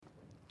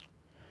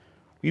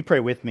Will you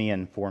pray with me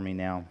and for me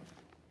now?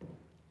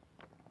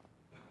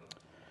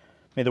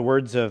 May the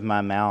words of my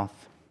mouth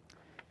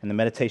and the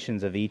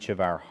meditations of each of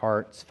our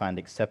hearts find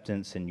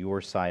acceptance in your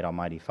sight,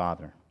 Almighty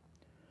Father.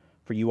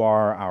 For you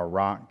are our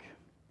rock,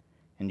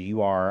 and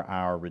you are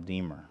our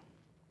Redeemer.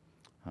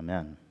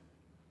 Amen.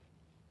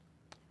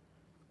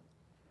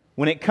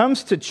 When it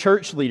comes to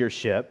church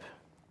leadership,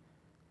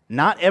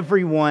 not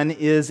everyone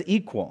is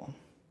equal.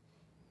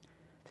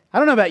 I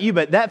don't know about you,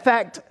 but that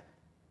fact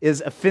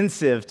is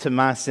offensive to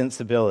my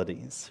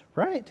sensibilities,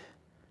 right?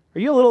 Are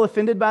you a little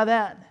offended by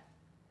that?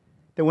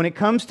 That when it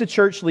comes to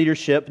church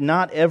leadership,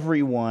 not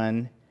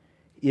everyone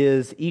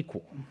is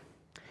equal.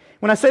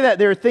 When I say that,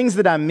 there are things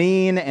that I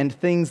mean and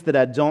things that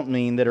I don't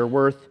mean that are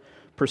worth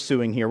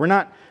pursuing here. We're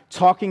not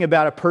talking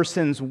about a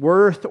person's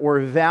worth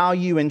or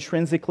value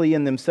intrinsically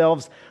in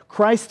themselves.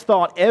 Christ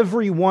thought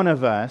every one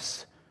of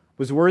us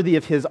was worthy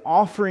of His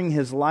offering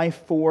His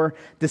life for,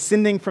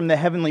 descending from the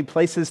heavenly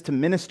places to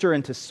minister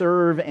and to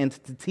serve and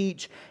to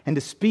teach and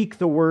to speak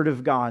the word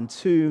of God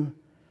to.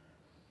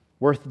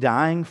 Worth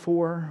dying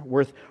for,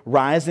 worth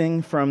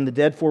rising from the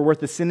dead for,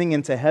 worth ascending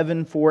into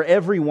heaven for,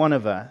 every one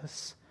of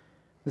us.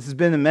 This has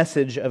been the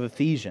message of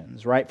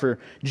Ephesians, right? For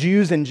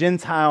Jews and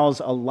Gentiles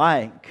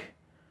alike,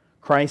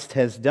 Christ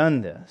has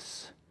done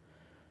this.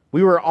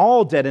 We were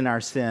all dead in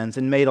our sins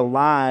and made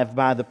alive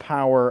by the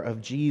power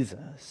of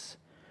Jesus,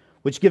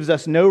 which gives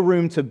us no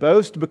room to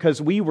boast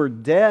because we were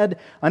dead,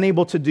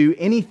 unable to do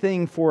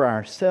anything for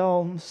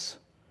ourselves.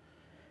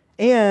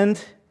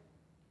 And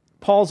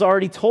Paul's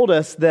already told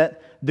us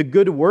that the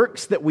good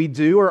works that we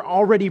do are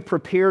already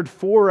prepared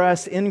for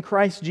us in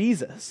Christ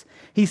Jesus.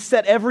 He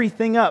set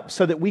everything up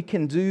so that we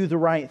can do the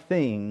right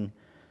thing.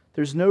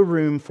 There's no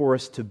room for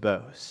us to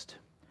boast.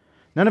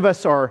 None of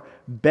us are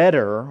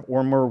better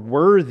or more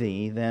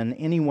worthy than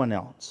anyone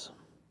else.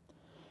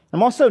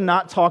 I'm also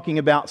not talking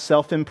about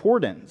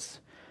self-importance,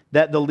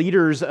 that the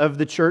leaders of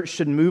the church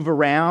should move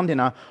around in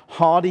a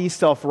haughty,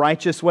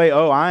 self-righteous way.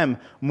 Oh, I am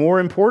more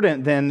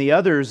important than the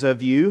others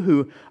of you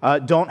who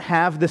don't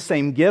have the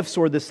same gifts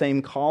or the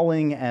same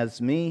calling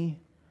as me.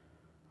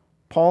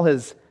 Paul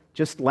has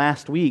just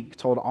last week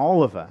told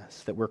all of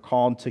us that we're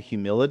called to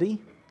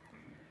humility,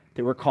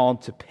 that we're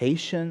called to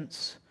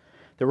patience,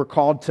 that we're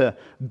called to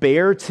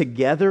bear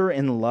together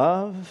in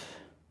love,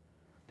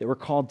 that we're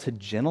called to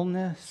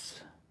gentleness.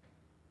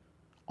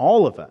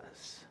 All of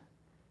us.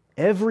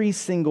 Every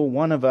single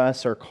one of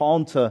us are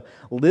called to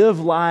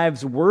live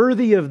lives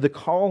worthy of the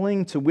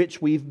calling to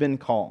which we've been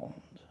called.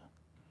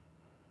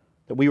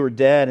 That we were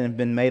dead and have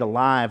been made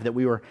alive, that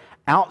we were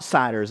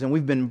outsiders and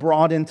we've been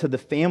brought into the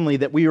family,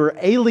 that we were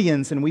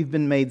aliens and we've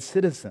been made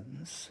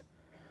citizens,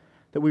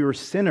 that we were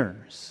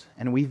sinners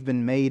and we've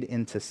been made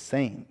into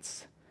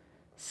saints,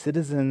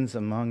 citizens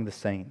among the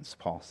saints,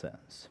 Paul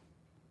says.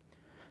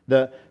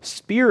 The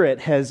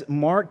Spirit has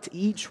marked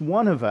each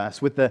one of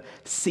us with the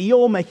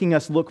seal, making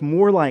us look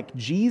more like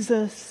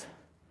Jesus.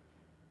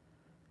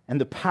 And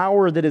the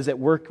power that is at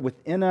work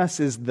within us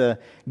is the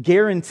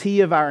guarantee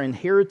of our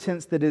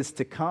inheritance that is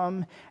to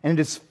come. And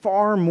it is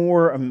far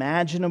more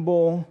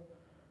imaginable.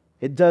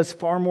 It does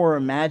far more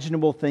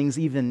imaginable things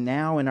even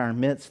now in our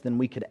midst than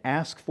we could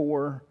ask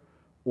for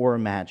or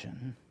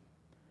imagine.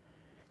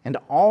 And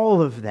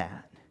all of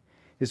that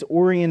is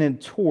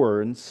oriented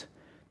towards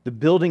the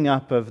building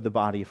up of the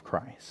body of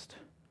Christ.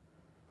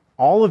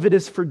 All of it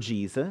is for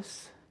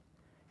Jesus,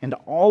 and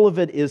all of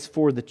it is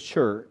for the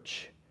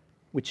church,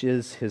 which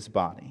is His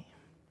body.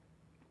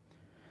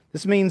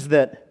 This means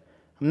that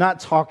I'm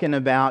not talking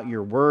about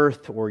your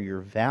worth or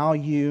your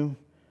value.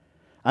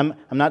 I'm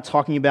not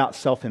talking about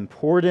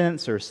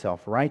self-importance or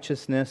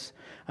self-righteousness.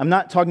 I'm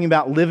not talking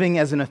about living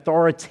as an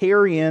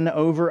authoritarian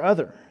over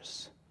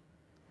others.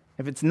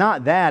 If it's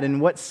not that, in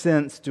what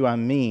sense do I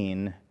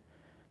mean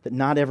that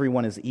not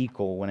everyone is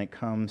equal when it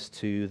comes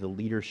to the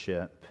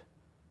leadership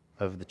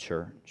of the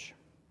church?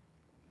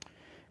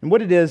 And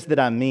what it is that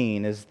I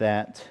mean is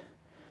that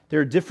there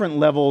are different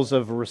levels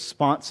of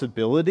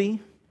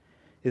responsibility,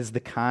 is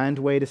the kind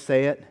way to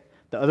say it.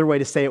 The other way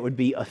to say it would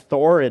be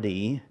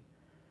authority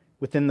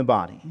within the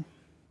body.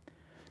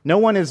 No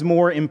one is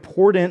more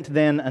important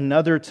than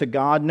another to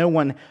God. No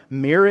one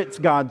merits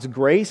God's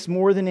grace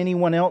more than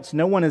anyone else.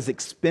 No one is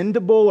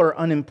expendable or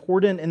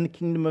unimportant in the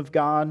kingdom of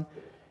God.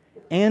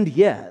 And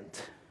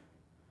yet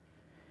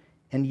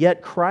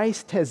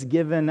Christ has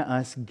given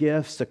us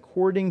gifts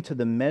according to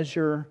the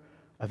measure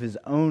of His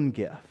own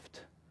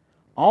gift.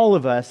 All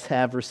of us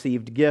have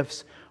received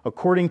gifts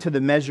according to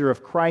the measure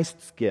of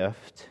Christ's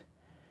gift.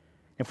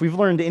 If we've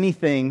learned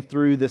anything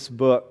through this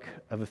book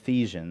of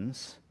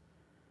Ephesians,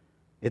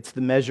 it's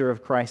the measure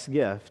of Christ's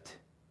gift.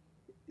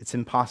 It's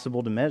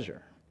impossible to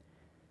measure.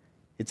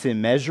 It's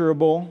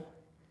immeasurable.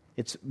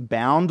 It's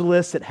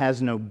boundless. It has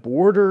no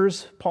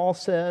borders, Paul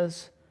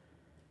says.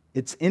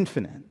 It's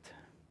infinite.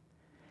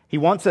 He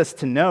wants us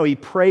to know, He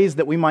prays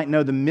that we might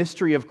know the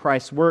mystery of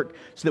Christ's work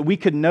so that we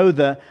could know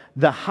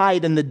the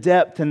height and the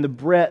depth and the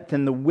breadth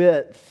and the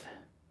width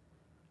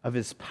of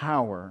His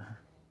power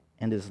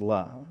and His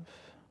love.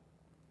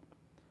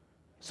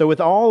 So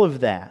with all of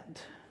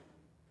that,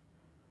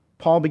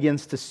 Paul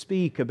begins to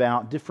speak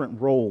about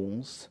different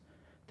roles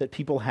that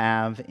people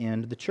have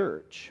in the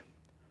church.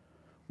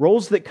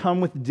 Roles that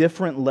come with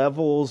different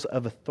levels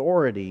of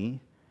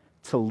authority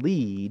to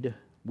lead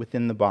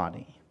within the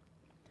body.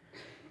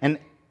 And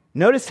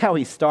notice how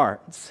he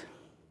starts.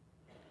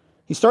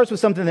 He starts with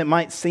something that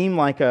might seem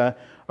like a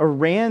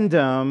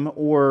random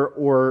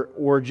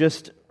or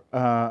just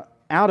out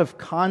of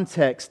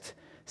context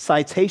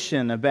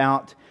citation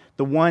about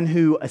the one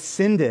who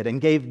ascended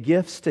and gave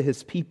gifts to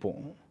his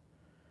people.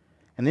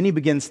 And then he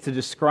begins to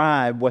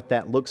describe what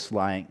that looks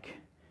like.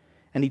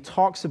 And he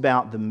talks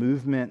about the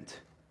movement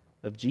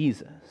of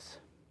Jesus.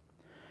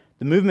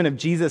 The movement of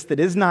Jesus that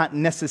is not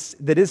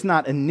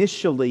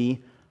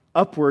initially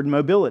upward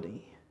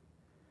mobility.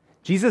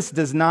 Jesus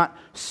does not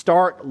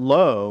start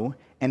low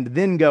and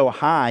then go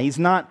high. He's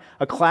not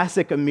a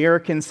classic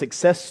American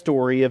success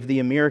story of the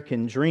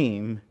American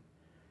dream.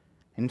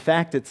 In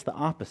fact, it's the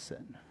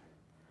opposite.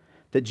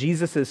 That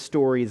Jesus'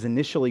 story is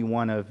initially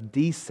one of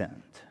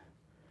descent.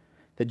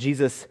 That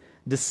Jesus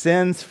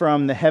descends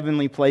from the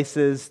heavenly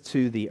places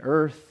to the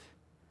earth.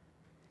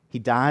 He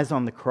dies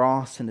on the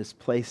cross and is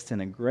placed in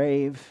a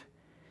grave.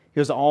 He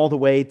goes all the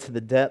way to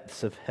the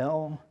depths of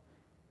hell.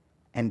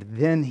 And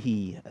then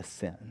he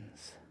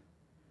ascends.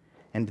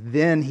 And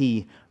then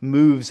he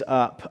moves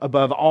up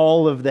above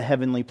all of the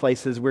heavenly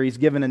places where he's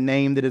given a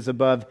name that is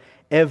above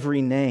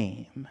every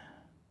name.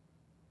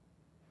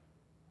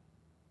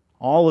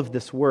 All of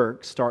this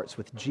work starts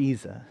with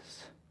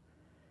Jesus.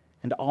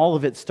 And all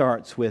of it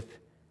starts with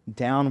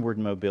downward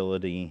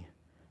mobility,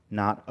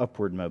 not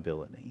upward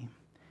mobility.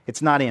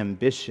 It's not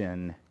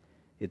ambition,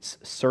 it's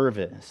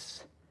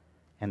service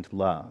and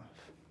love.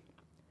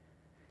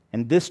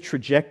 And this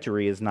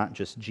trajectory is not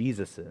just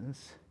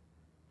Jesus's,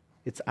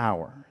 it's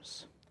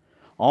ours.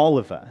 All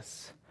of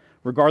us,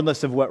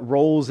 regardless of what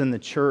roles in the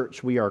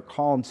church we are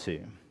called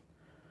to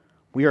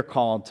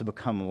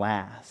become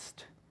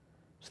last,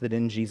 so that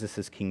in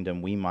Jesus'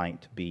 kingdom we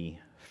might be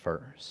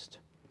first.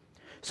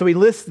 So he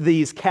lists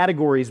these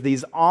categories,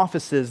 these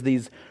offices,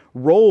 these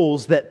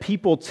roles that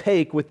people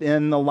take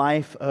within the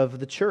life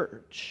of the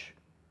church.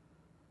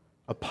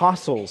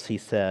 Apostles, he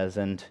says,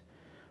 and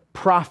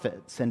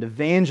prophets, and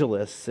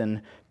evangelists,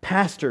 and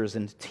pastors,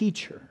 and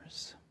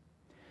teachers.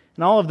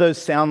 And all of those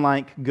sound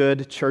like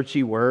good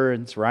churchy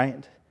words,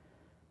 right?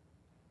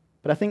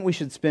 But I think we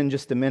should spend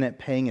just a minute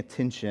paying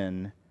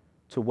attention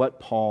to what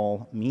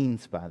Paul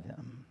means by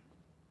them.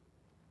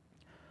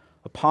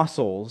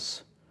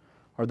 Apostles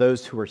are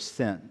those who are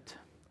sent,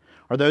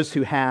 are those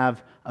who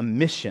have a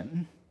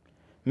mission.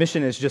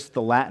 Mission is just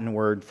the Latin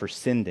word for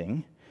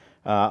sending.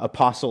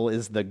 Apostle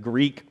is the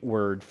Greek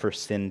word for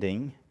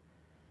sending.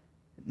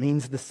 It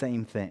means the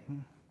same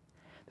thing.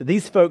 That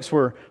these folks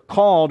were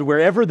called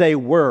wherever they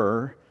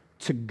were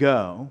to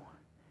go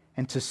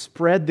and to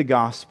spread the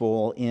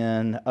gospel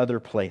in other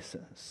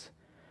places.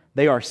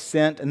 They are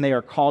sent and they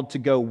are called to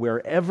go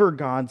wherever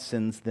God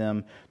sends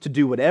them, to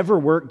do whatever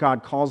work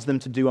God calls them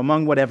to do,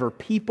 among whatever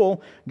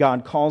people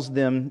God calls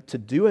them to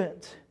do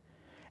it.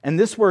 And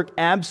this work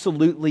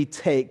absolutely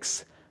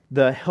takes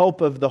the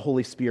help of the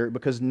Holy Spirit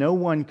because no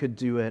one could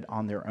do it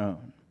on their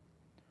own.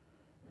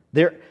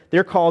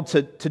 They're called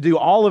to do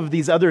all of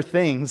these other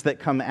things that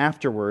come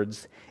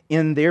afterwards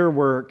in their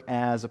work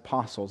as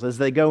apostles, as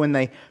they go and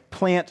they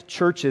plant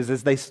churches,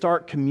 as they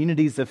start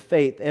communities of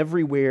faith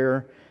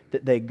everywhere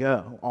that they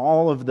go.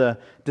 All of the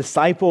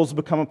disciples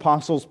become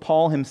apostles.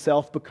 Paul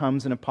himself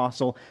becomes an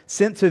apostle,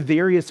 sent to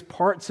various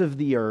parts of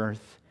the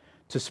earth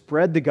to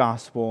spread the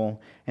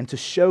gospel and to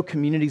show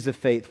communities of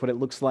faith what it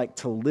looks like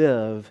to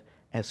live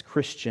as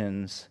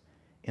Christians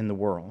in the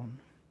world.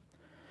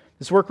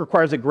 This work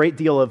requires a great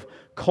deal of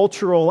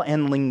cultural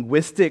and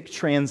linguistic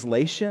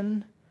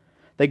translation.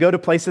 They go to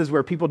places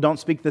where people don't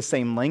speak the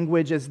same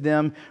language as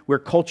them, where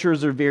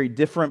cultures are very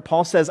different.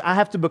 Paul says, I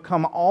have to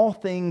become all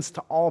things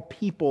to all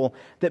people,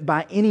 that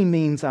by any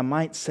means I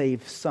might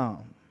save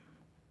some.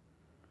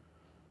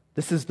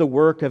 This is the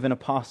work of an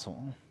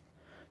apostle,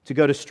 to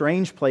go to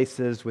strange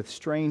places with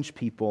strange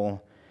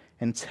people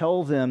and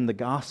tell them the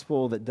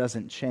gospel that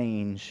doesn't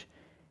change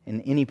in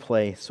any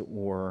place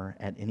or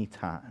at any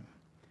time.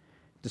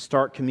 To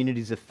start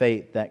communities of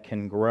faith that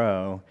can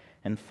grow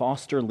and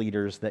foster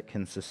leaders that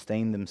can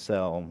sustain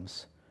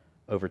themselves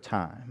over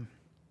time.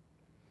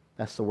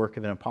 That's the work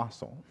of an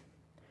apostle.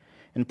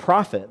 And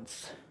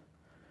prophets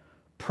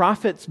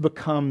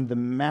become the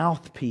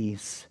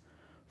mouthpiece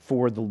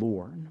for the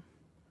Lord.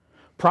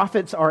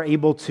 Prophets are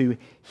able to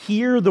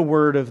hear the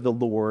word of the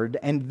Lord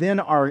and then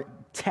are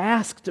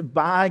tasked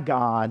by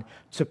God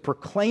to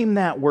proclaim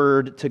that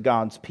word to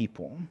God's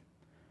people.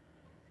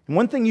 And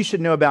one thing you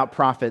should know about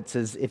prophets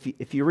is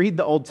if you read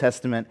the Old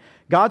Testament,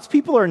 God's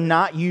people are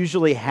not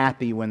usually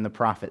happy when the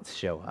prophets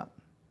show up.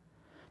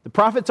 The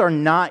prophets are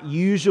not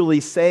usually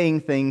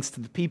saying things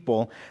to the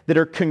people that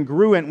are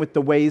congruent with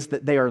the ways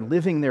that they are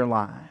living their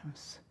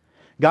lives.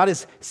 God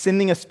is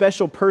sending a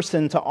special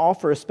person to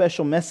offer a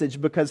special message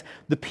because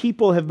the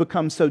people have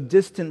become so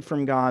distant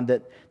from God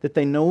that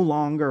they no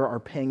longer are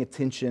paying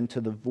attention to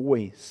the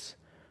voice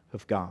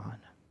of God.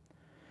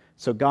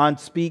 So God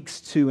speaks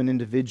to an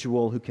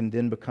individual who can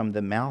then become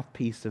the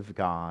mouthpiece of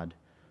God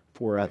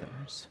for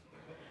others.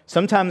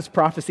 Sometimes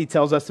prophecy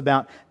tells us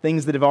about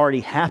things that have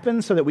already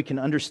happened so that we can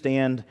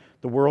understand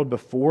the world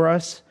before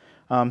us.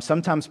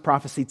 Sometimes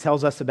prophecy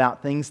tells us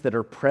about things that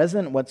are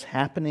present, what's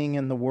happening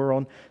in the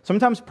world.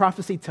 Sometimes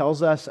prophecy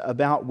tells us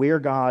about where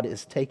God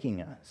is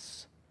taking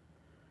us.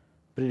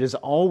 But it is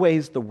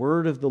always the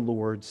word of the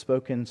Lord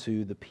spoken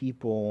to the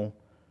people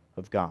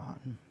of God.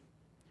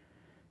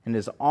 And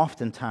is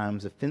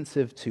oftentimes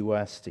offensive to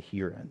us to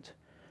hear it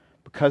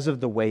because of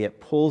the way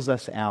it pulls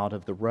us out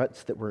of the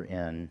ruts that we're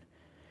in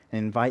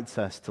and invites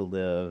us to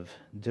live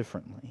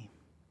differently.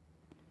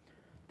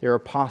 There are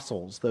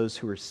apostles, those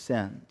who are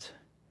sent,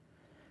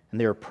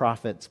 and there are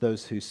prophets,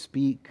 those who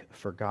speak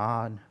for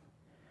God,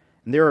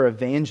 and there are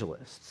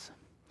evangelists.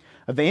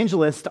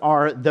 Evangelists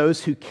are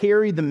those who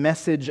carry the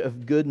message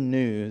of good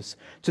news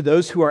to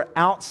those who are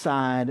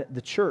outside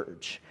the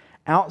church,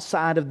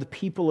 outside of the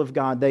people of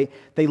God. They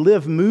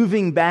live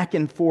moving back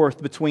and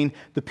forth between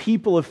the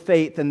people of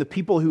faith and the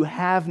people who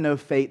have no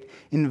faith,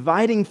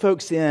 inviting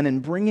folks in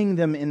and bringing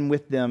them in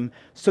with them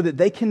so that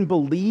they can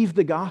believe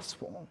the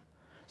gospel,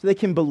 so they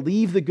can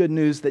believe the good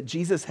news that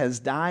Jesus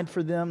has died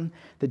for them,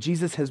 that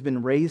Jesus has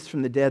been raised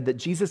from the dead, that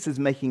Jesus is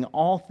making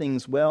all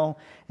things well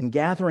and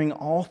gathering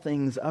all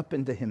things up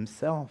into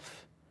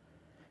himself,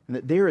 and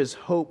that there is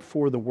hope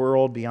for the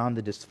world beyond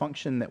the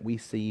dysfunction that we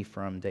see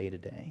from day to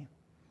day.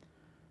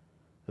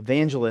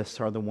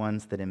 Evangelists are the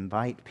ones that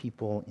invite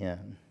people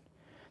in.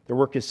 Their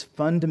work is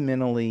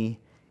fundamentally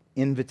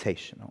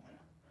invitational,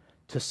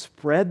 to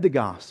spread the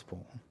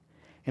gospel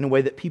in a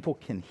way that people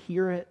can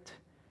hear it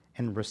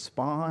and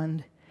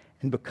respond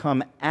and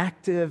become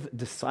active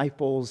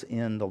disciples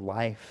in the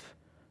life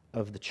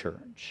of the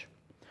church.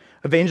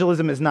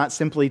 Evangelism is not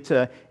simply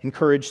to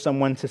encourage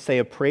someone to say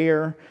a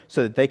prayer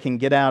so that they can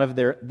get out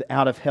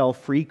of hell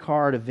free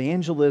card.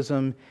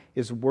 Evangelism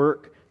is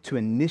work to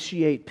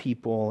initiate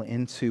people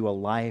into a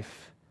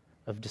life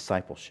of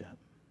discipleship.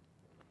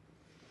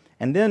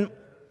 And then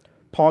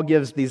Paul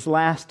gives these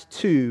last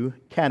two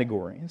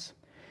categories.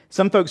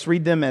 Some folks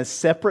read them as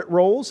separate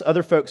roles.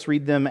 Other folks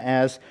read them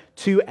as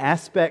two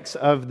aspects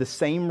of the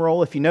same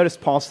role. If you notice,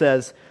 Paul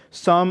says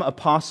some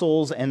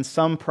apostles and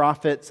some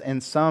prophets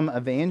and some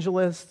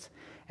evangelists.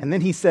 And then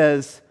he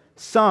says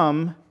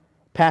some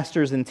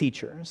pastors and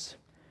teachers.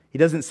 He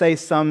doesn't say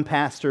some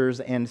pastors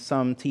and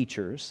some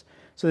teachers.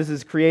 So this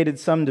has created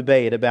some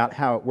debate about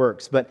how it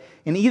works. But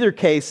in either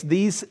case,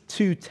 these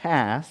two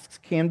tasks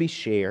can be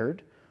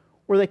shared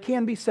or they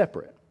can be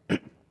separate.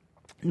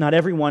 Not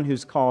everyone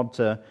who's called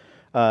to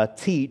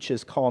teach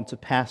is called to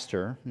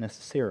pastor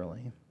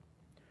necessarily.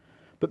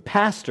 But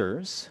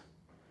pastors,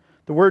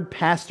 the word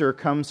pastor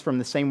comes from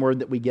the same word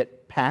that we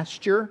get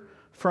pasture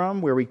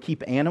from, where we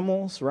keep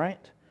animals,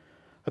 right?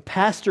 A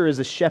pastor is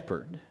a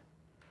shepherd.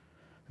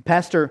 A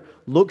pastor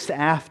looks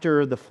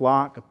after the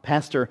flock. A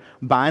pastor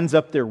binds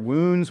up their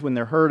wounds when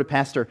they're hurt. A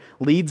pastor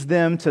leads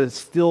them to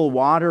still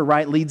water,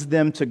 right? Leads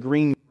them to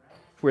green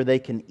where they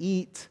can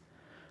eat.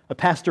 A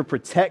pastor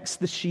protects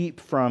the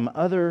sheep from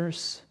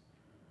others.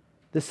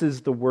 This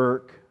is the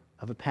work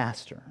of a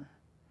pastor,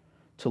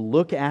 to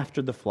look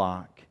after the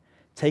flock,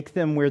 take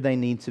them where they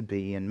need to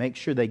be, and make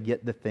sure they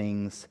get the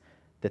things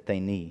that they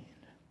need.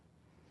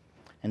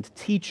 And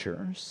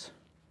teachers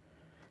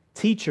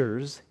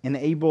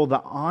enable the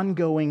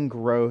ongoing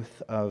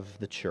growth of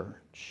the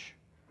church.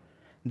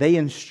 They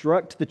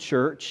instruct the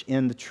church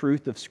in the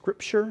truth of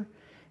Scripture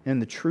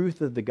and the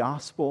truth of the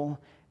gospel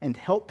and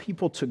help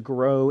people to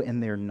grow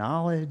in their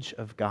knowledge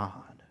of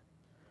God.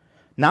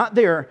 Not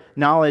their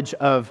knowledge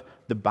of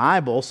the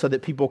Bible so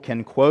that people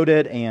can quote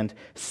it and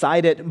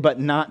cite it but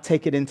not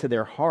take it into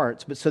their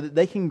hearts, but so that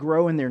they can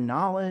grow in their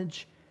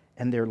knowledge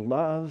and their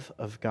love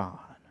of God.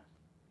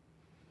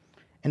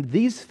 And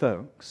these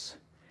folks,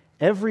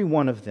 every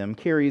one of them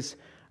carries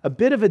a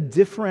bit of a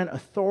different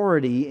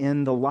authority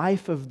in the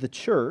life of the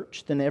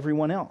church than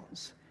everyone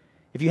else.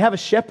 If you have a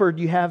shepherd,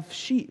 you have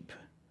sheep.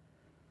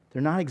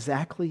 They're not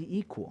exactly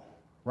equal,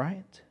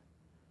 right?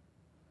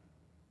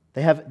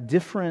 They have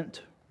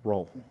different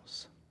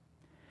roles.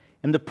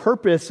 And the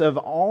purpose of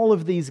all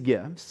of these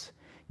gifts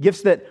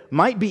that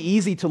might be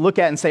easy to look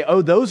at and say,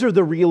 oh, those are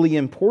the really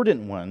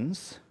important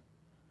ones,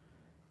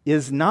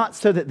 is not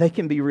so that they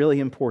can be really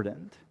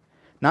important.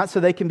 Not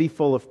so they can be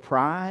full of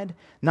pride,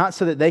 not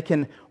so that they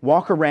can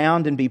walk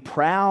around and be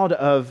proud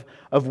of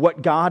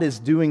what God is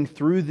doing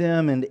through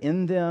them and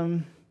in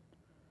them.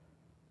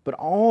 But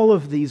all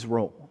of these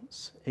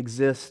roles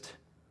exist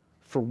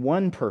for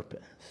one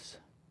purpose: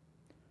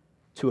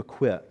 to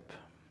equip.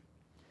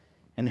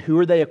 And who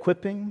are they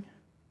equipping?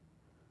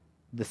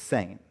 The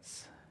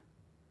saints.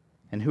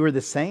 And who are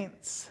the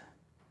saints?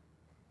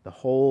 The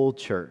whole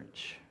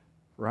church,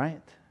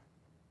 right?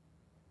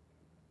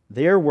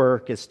 Their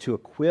work is to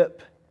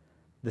equip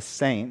the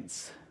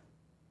saints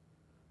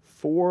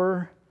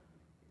for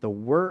the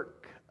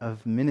work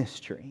of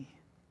ministry,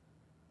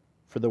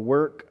 for the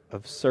work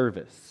of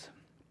service.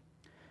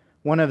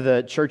 One of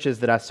the churches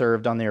that I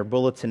served, on their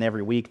bulletin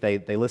every week, they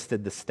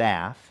listed the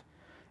staff.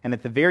 And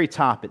at the very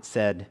top it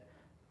said,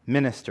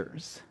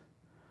 ministers,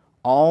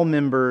 all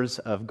members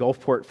of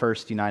Gulfport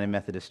First United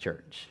Methodist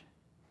Church.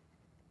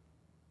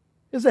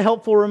 It's a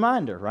helpful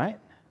reminder, right?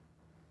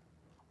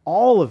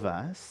 All of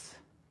us,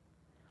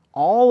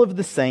 all of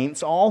the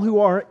saints, all who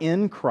are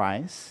in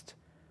Christ,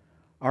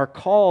 are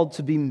called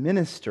to be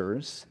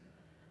ministers,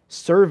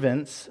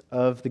 servants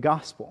of the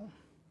gospel.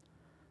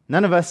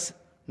 None of us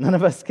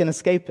can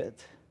escape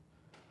it.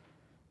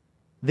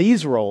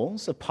 These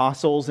roles,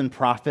 apostles and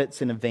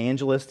prophets and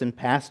evangelists and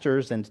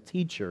pastors and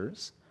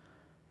teachers,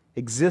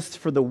 exist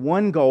for the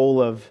one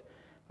goal of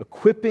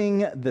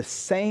equipping the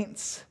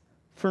saints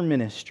for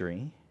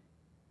ministry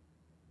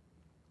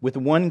with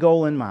one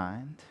goal in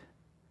mind: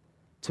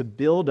 to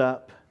build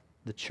up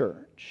the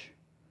church.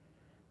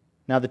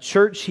 Now, the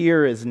church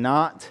here is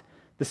not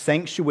the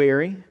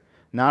sanctuary,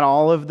 not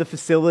all of the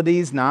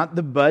facilities, not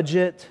the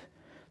budget.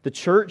 The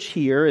church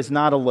here is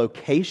not a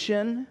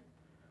location.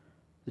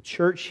 The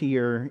church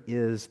here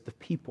is the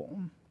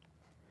people.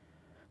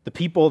 The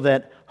people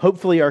that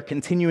hopefully are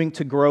continuing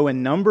to grow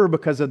in number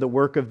because of the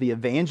work of the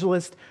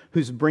evangelist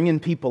who's bringing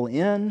people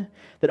in,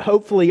 that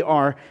hopefully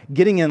are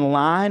getting in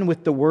line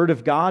with the Word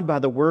of God by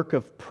the work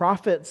of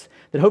prophets,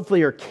 that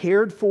hopefully are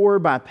cared for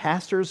by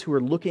pastors who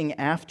are looking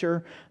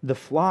after the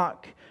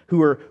flock,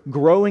 who are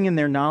growing in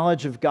their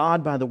knowledge of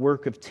God by the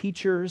work of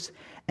teachers,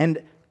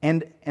 and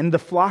the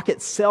flock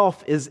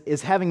itself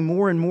is having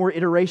more and more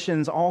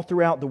iterations all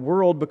throughout the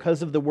world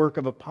because of the work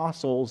of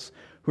apostles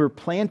who are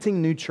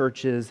planting new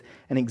churches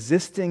and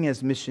existing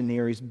as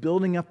missionaries,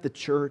 building up the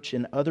church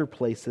in other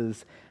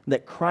places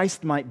that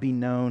Christ might be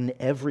known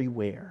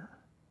everywhere.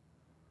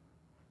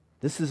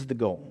 This is the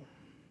goal: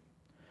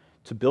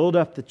 to build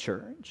up the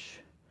church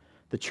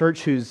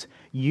whose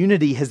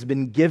unity has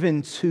been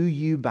given to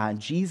you by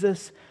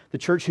Jesus, the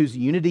church whose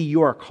unity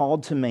you are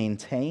called to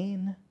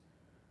maintain,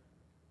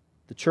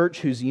 the church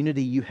whose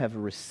unity you have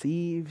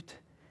received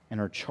and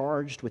are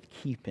charged with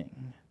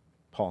keeping,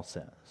 Paul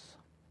says.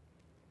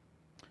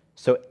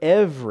 So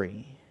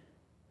every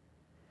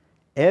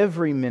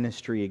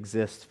ministry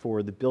exists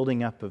for the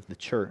building up of the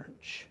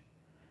church.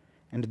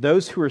 And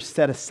those who are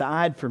set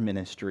aside for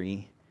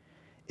ministry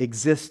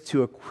exist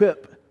to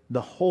equip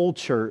the whole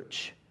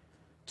church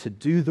to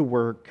do the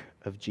work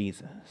of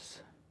Jesus.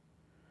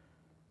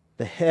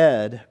 The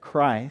head,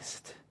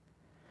 Christ,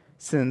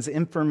 sends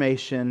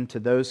information to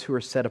those who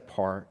are set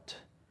apart,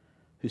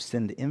 who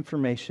send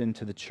information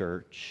to the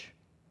church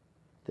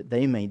that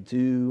they may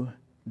do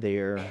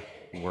their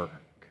work.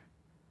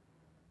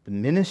 The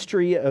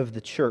ministry of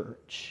the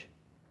church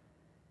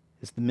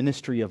is the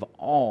ministry of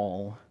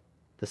all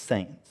the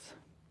saints.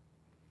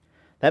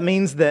 That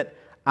means that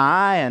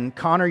I and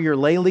Connor, your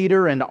lay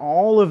leader, and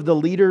all of the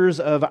leaders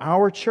of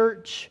our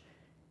church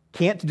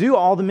can't do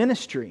all the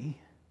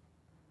ministry.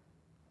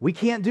 We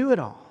can't do it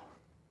all.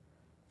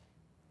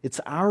 It's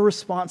our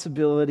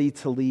responsibility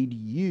to lead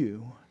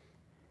you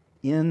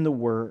in the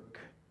work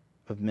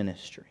of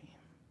ministry.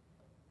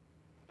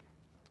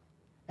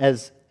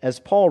 As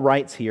Paul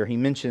writes here, he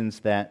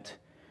mentions that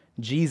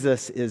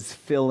Jesus is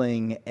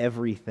filling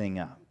everything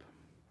up.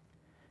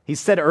 He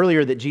said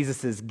earlier that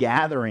Jesus is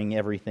gathering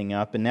everything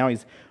up, and now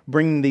he's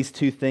bringing these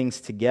two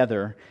things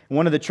together.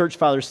 One of the church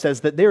fathers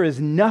says that there is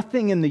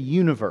nothing in the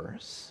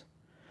universe,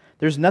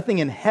 there's nothing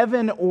in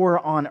heaven or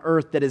on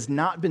earth that has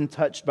not been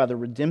touched by the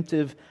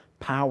redemptive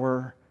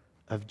power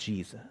of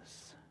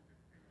Jesus.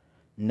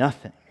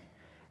 Nothing.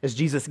 As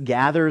Jesus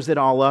gathers it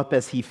all up,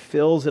 as he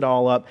fills it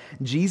all up,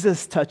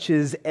 Jesus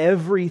touches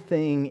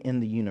everything in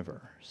the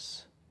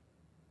universe.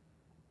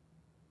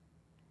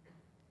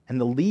 And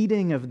the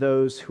leading of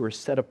those who are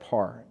set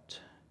apart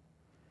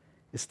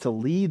is to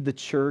lead the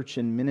church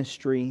in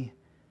ministry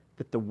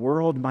that the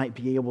world might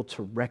be able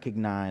to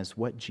recognize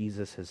what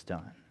Jesus has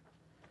done.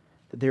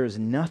 That there is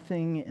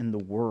nothing in the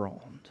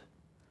world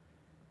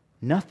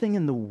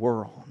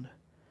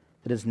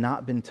that has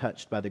not been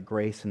touched by the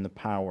grace and the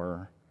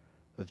power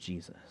of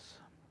Jesus.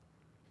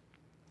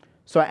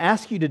 So I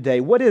ask you today,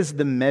 what is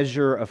the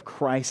measure of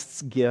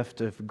Christ's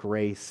gift of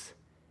grace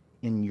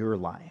in your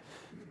life?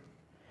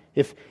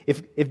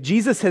 If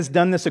Jesus has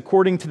done this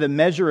according to the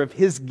measure of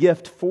his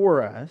gift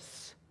for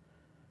us,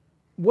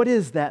 what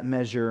is that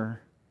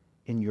measure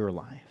in your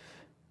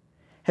life?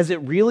 Has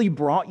it really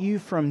brought you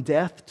from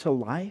death to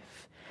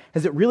life?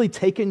 Has it really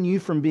taken you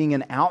from being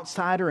an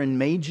outsider and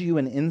made you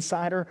an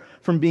insider,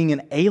 from being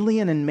an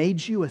alien and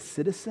made you a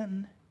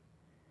citizen?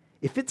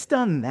 If it's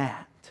done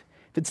that,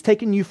 if it's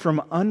taken you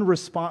from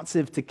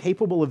unresponsive to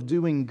capable of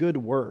doing good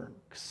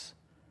works,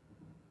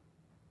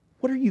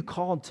 what are you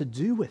called to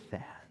do with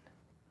that?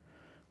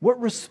 What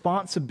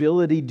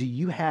responsibility do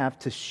you have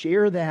to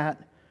share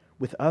that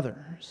with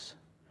others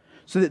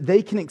so that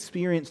they can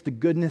experience the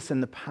goodness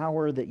and the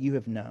power that you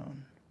have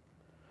known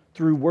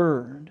through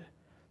word,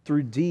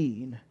 through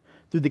deed,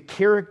 through the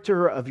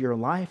character of your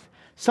life,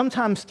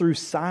 sometimes through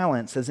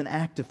silence as an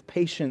act of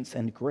patience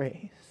and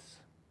grace?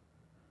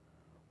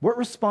 What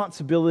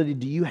responsibility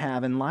do you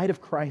have in light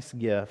of Christ's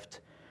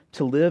gift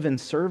to live in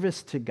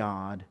service to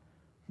God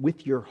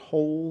with your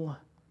whole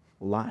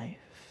life?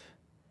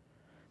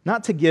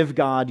 Not to give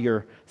God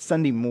your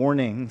Sunday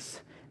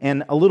mornings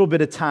and a little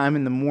bit of time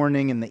in the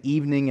morning and the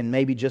evening and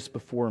maybe just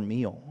before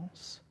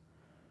meals,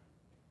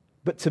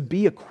 but to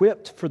be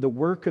equipped for the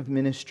work of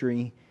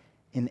ministry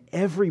in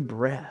every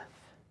breath,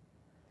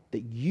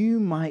 that you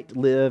might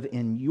live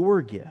in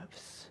your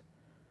gifts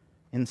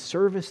in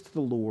service to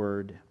the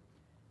Lord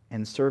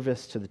and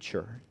service to the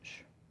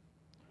church.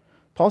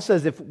 Paul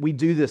says if we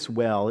do this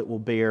well, it will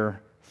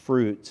bear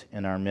fruit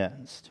in our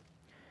midst.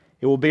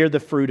 It will bear the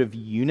fruit of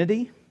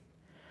unity,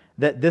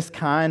 that this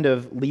kind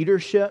of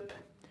leadership,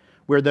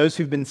 where those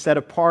who've been set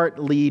apart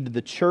lead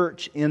the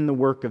church in the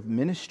work of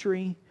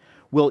ministry,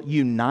 will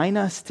unite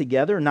us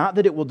together, not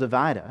that it will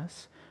divide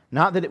us,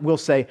 not that it will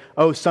say,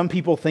 oh, some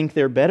people think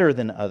they're better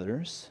than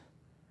others,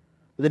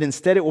 but that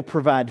instead it will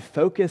provide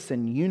focus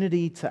and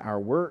unity to our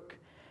work,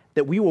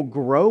 that we will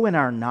grow in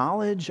our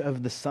knowledge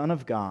of the Son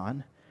of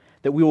God,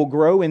 that we will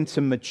grow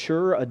into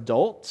mature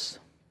adults,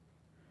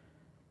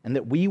 and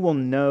that we will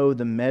know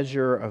the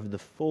measure of the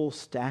full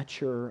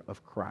stature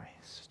of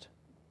Christ.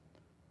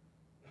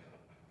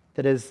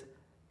 That as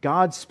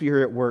God's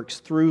Spirit works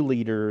through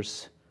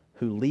leaders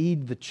who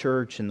lead the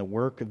church in the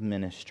work of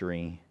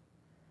ministry,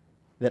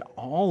 that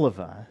all of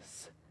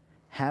us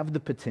have the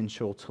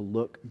potential to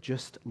look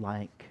just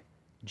like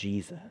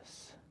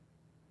Jesus.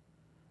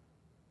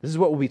 This is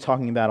what we'll be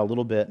talking about a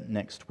little bit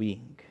next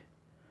week.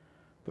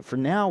 But for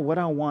now, what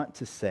I want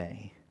to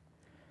say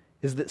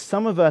is that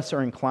some of us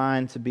are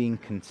inclined to being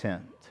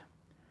content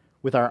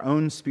with our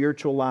own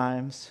spiritual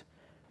lives,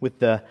 with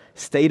the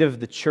state of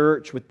the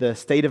church, with the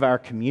state of our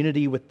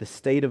community, with the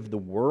state of the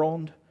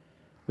world.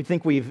 We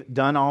think we've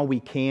done all we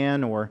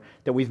can, or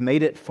that we've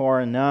made it far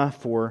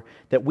enough, or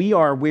that we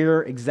are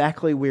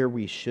exactly where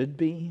we should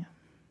be.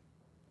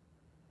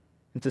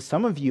 And to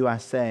some of you, I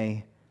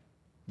say,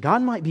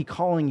 God might be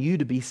calling you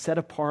to be set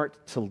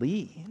apart to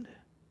lead.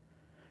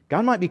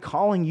 God might be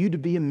calling you to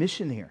be a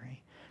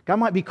missionary. God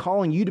might be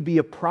calling you to be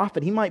a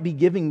prophet. He might be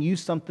giving you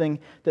something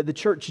that the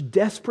church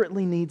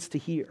desperately needs to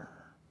hear.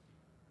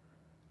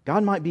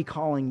 God might be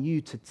calling you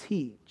to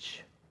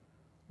teach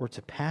or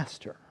to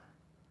pastor.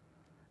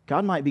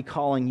 God might be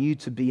calling you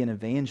to be an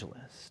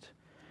evangelist.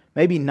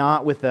 Maybe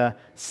not with a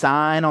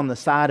sign on the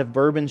side of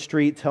Bourbon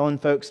Street telling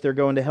folks they're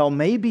going to hell.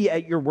 Maybe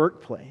at your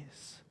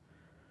workplace,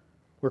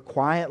 where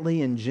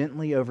quietly and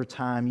gently over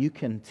time you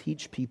can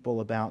teach people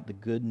about the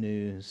good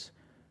news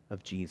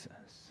of Jesus.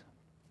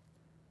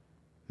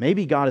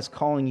 Maybe God is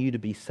calling you to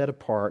be set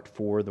apart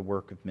for the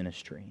work of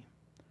ministry.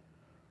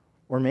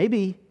 Or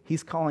maybe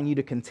He's calling you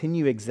to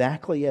continue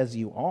exactly as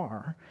you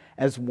are,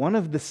 as one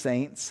of the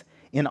saints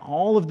in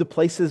all of the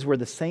places where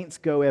the saints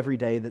go every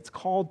day, that's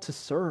called to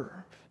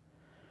serve,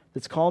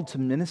 that's called to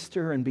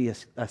minister and be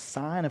a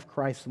sign of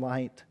Christ's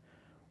light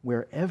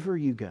wherever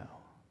you go.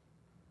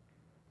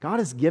 God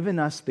has given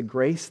us the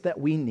grace that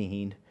we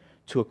need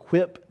to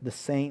equip the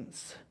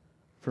saints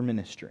for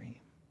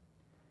ministry.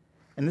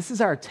 And this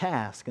is our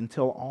task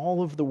until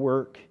all of the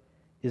work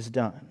is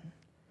done.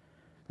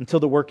 Until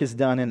the work is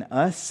done in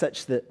us,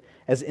 such that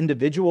as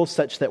individuals,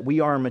 such that we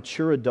are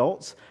mature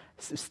adults,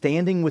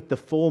 standing with the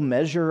full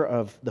measure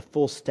of the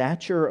full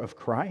stature of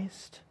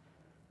Christ.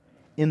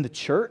 In the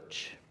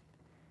church,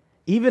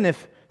 even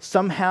if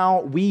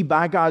somehow we,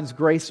 by God's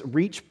grace,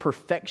 reach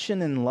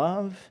perfection in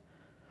love,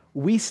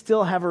 we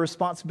still have a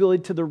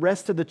responsibility to the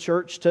rest of the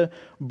church to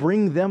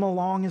bring them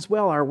along as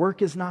well. Our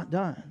work is not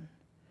done.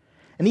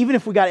 And even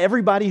if we got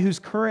everybody who's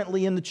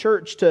currently in the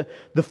church to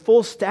the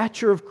full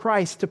stature of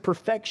Christ, to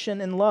perfection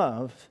in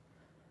love,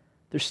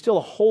 there's still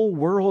a whole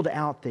world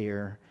out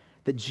there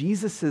that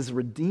Jesus'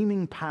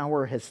 redeeming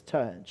power has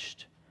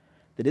touched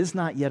that is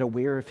not yet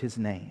aware of His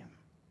name.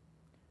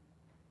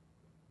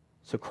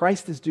 So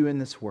Christ is doing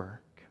this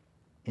work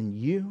in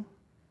you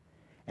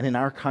and in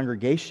our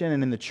congregation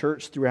and in the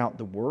church throughout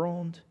the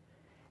world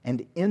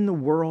and in the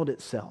world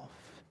itself.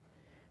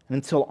 And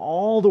until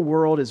all the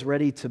world is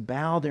ready to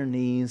bow their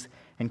knees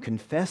and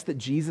confess that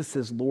Jesus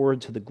is Lord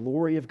to the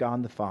glory of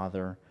God the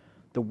Father,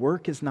 the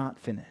work is not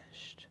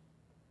finished.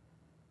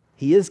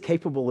 He is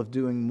capable of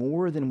doing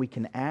more than we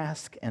can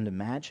ask and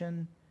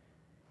imagine,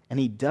 and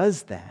He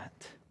does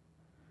that.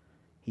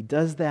 He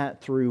does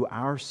that through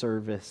our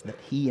service that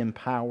He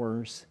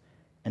empowers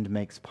and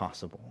makes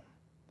possible.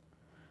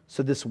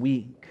 So this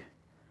week,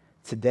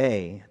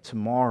 today,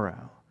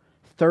 tomorrow,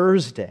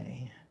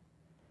 Thursday,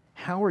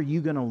 how are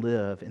you going to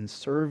live in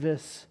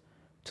service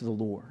to the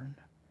Lord?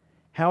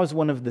 How, as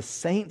one of the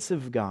saints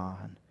of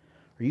God,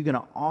 are you going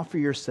to offer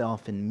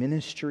yourself in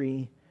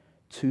ministry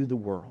to the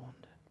world?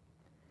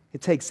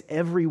 It takes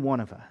every one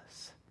of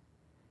us,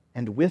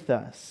 and with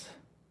us,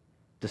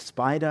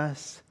 despite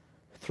us,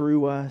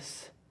 through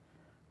us,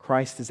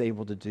 Christ is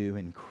able to do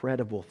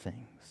incredible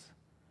things.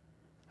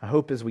 I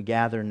hope as we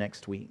gather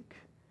next week,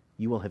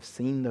 you will have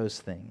seen those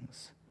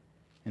things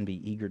and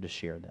be eager to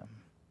share them.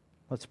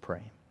 Let's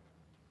pray.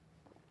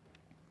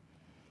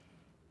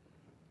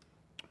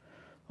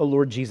 O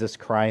Lord Jesus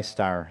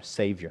Christ, our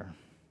Savior,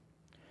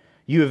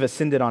 you have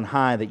ascended on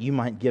high that you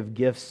might give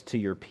gifts to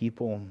your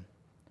people.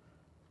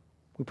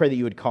 We pray that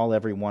you would call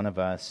every one of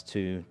us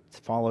to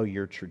follow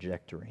your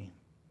trajectory,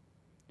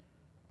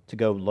 to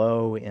go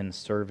low in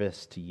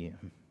service to you,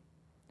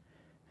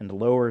 and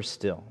lower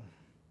still,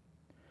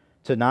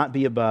 to not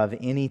be above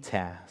any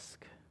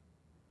task,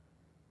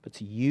 but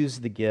to use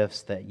the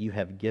gifts that you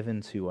have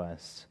given to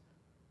us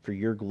for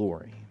your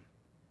glory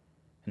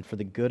and for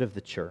the good of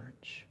the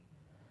church,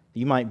 that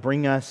you might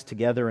bring us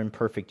together in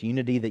perfect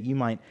unity, that you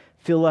might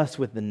fill us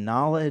with the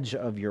knowledge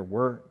of your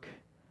work,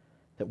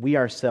 that we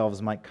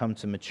ourselves might come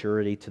to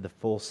maturity, to the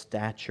full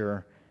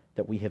stature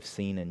that we have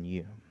seen in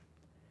you.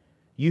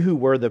 You who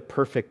were the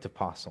perfect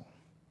apostle,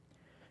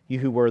 you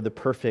who were the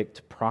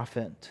perfect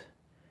prophet,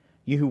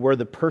 you who were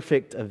the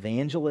perfect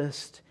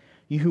evangelist,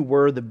 you who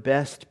were the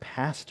best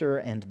pastor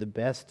and the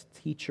best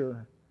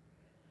teacher,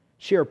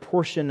 share a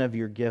portion of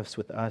your gifts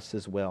with us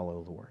as well,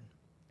 O Lord,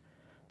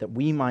 that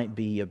we might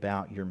be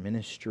about your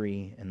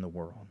ministry in the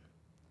world.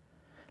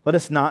 Let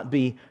us not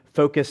be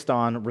focused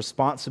on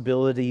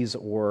responsibilities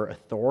or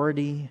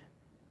authority,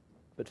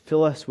 but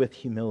fill us with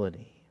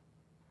humility,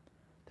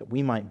 that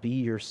we might be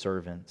your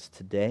servants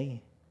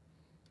today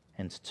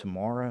and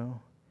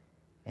tomorrow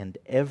and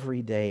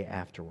every day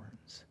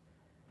afterwards,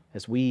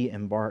 as we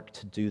embark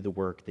to do the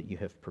work that you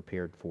have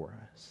prepared for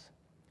us.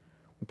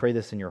 We pray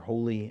this in your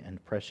holy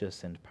and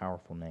precious and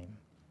powerful name.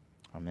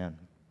 Amen.